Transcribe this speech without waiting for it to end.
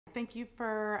Thank you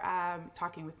for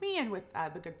talking with me and with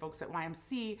the good folks at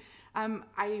YMC.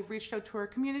 I reached out to our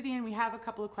community and we have a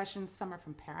couple of questions. Some are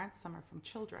from parents, some are from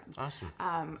children. Awesome.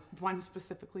 One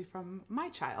specifically from my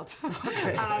child.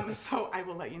 Okay. So I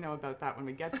will let you know about that when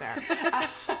we get there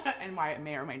and why it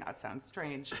may or may not sound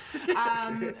strange.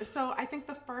 So I think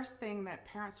the first thing that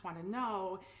parents want to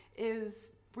know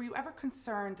is, were you ever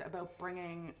concerned about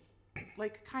bringing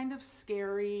like kind of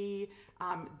scary,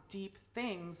 deep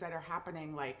things that are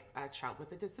happening, like a child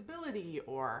with a disability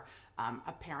or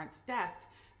a parent's death,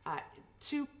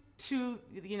 to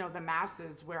the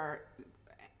masses? Where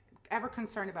ever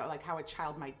concerned about like how a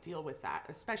child might deal with that,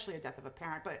 especially a death of a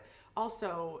parent, but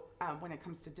also when it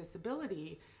comes to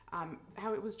disability,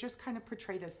 how it was just kind of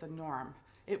portrayed as the norm.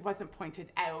 It wasn't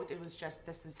pointed out. It was just,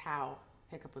 this is how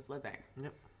Hiccup was living.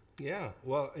 Yep. Yeah,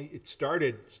 well, it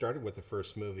started with the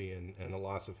first movie and the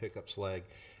loss of Hiccup's leg,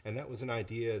 and that was an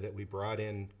idea that we brought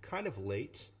in kind of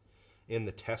late in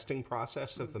the testing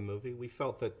process of the movie. We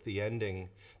felt that the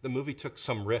movie took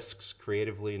some risks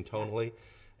creatively and tonally,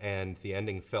 and the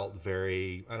ending felt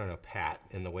very, I don't know, pat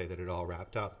in the way that it all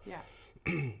wrapped up. Yeah.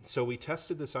 So we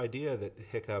tested this idea that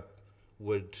Hiccup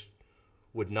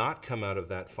would not come out of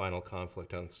that final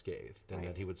conflict unscathed, and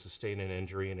that he would sustain an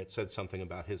injury, and it said something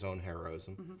about his own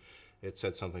heroism. Mm-hmm. It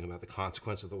said something about the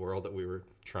consequence of the world that we were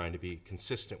trying to be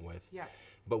consistent with. Yeah.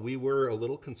 But we were a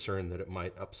little concerned that it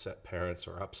might upset parents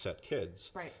or upset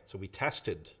kids. Right. So we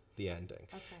tested the ending.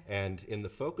 Okay. And in the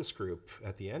focus group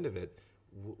at the end of it,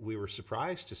 we were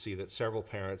surprised to see that several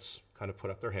parents kind of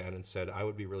put up their hand and said, I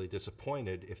would be really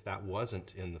disappointed if that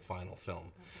wasn't in the final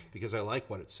film, because I like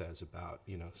what it says about,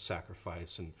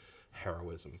 sacrifice and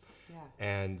heroism. Yeah.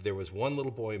 And there was one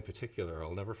little boy in particular,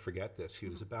 I'll never forget this. He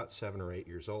was about 7 or 8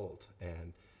 years old.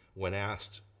 And when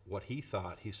asked what he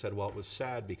thought, he said, well, it was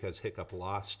sad because Hiccup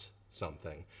lost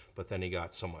something, but then he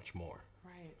got so much more.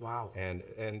 Right. Wow. And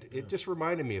it just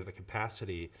reminded me of the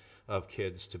capacity of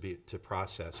kids to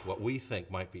process what we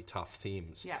think might be tough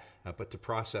themes, but to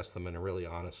process them in a really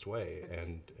honest way.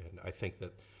 And I think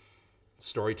that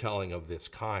storytelling of this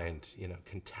kind,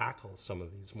 can tackle some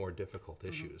of these more difficult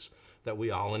issues that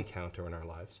we all encounter in our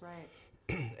lives, right?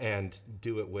 And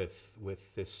do it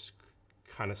with this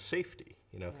kind of safety,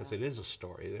 because it is a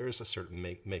story. There is a certain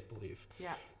make-believe.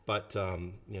 Yeah. But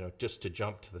just to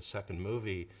jump to the second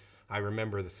movie, I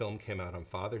remember the film came out on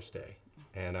Father's Day.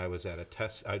 And I was at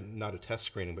not a test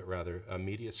screening, but rather a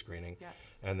media screening. Yeah.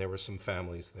 And there were some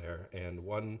families there. And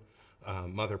one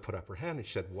mother put up her hand and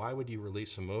she said, why would you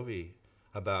release a movie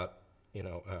about,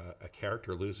 a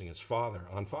character losing his father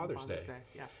on Father's Day?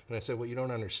 Yeah. And I said, what you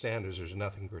don't understand is there's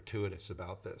nothing gratuitous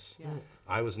about this. Yeah.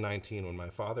 I was 19 when my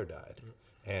father died.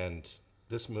 And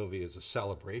this movie is a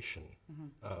celebration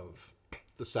of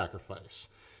the sacrifice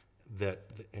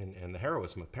and the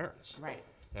heroism of parents. Right.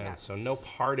 And so no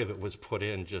part of it was put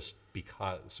in just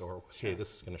because, or hey,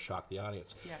 this is going to shock the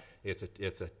audience. Yeah.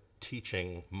 It's a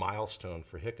teaching milestone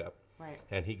for Hiccup. Right.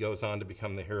 And he goes on to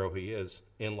become the hero he is,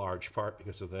 in large part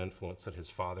because of the influence that his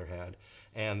father had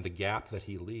and the gap that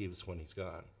he leaves when he's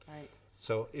gone. Right.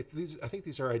 So I think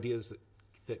these are ideas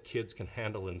that kids can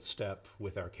handle in step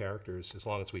with our characters as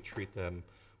long as we treat them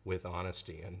with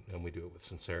honesty and we do it with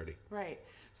sincerity. Right.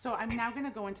 So I'm now going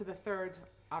to go into the third,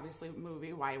 obviously,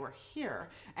 movie, Why We're Here.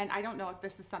 And I don't know if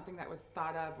this is something that was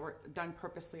thought of or done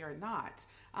purposely or not.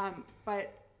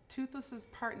 But Toothless's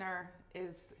partner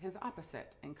is his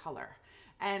opposite in color.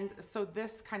 And so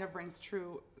this kind of rings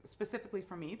true specifically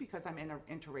for me because I'm in an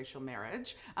interracial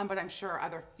marriage. But I'm sure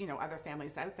other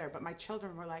families out there. But my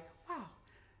children were like, wow,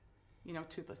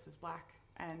 Toothless is black.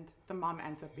 And the mom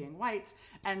ends up being white.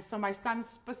 And so my son's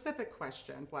specific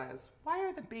question was, why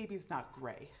are the babies not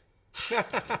gray?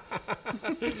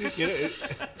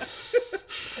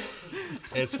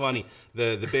 It's funny.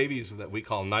 The babies that we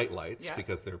call night lights,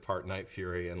 because they're part night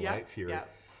fury and light fury,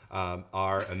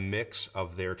 are a mix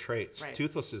of their traits. Right.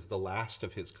 Toothless is the last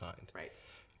of his kind. Right.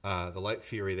 The light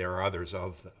fury, there are others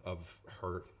of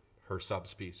her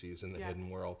subspecies in the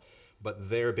hidden world.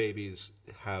 But their babies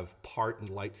have part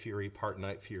light fury, part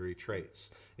night fury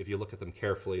traits. If you look at them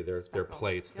carefully, they're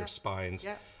plates, they're spines.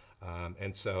 Yeah.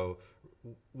 And so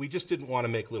we just didn't want to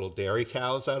make little dairy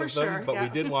cows out of them, sure, but we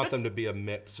did want them to be a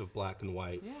mix of black and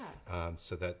white. Yeah.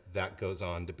 So that goes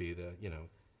on to be the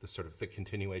sort of the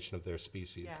continuation of their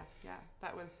species. Yeah.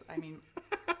 That was,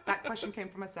 that question came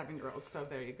from a 7-year-old, so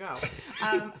there you go.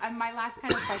 And my last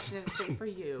kind of question is straight for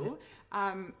you.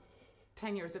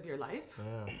 10 years of your life.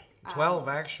 Yeah. 12,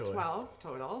 actually. 12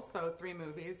 total. So 3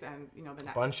 movies and, the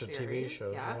Netflix bunch of series. TV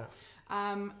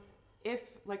shows,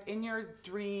 If, like, in your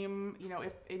dream,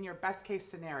 if in your best case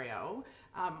scenario,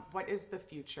 what is the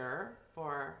future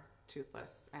for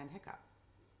Toothless and Hiccup?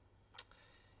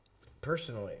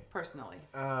 Personally,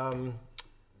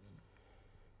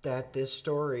 that this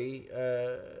story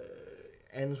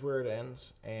ends where it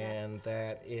ends, and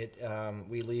that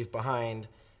we leave behind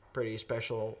pretty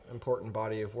special, important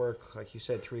body of work. Like you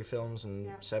said, 3 films and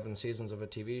 7 seasons of a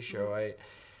TV show.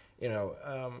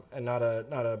 And not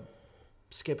a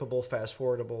skippable, fast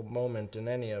forwardable moment in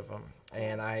any of them.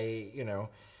 And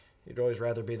you'd always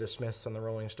rather be the Smiths than the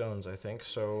Rolling Stones, I think.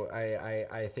 So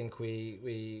I think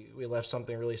we left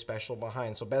something really special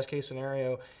behind. So best case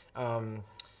scenario,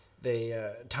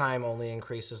 time only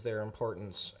increases their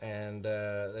importance, and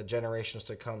the generations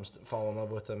to come fall in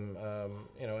love with them,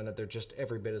 and that they're just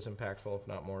every bit as impactful, if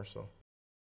not more so.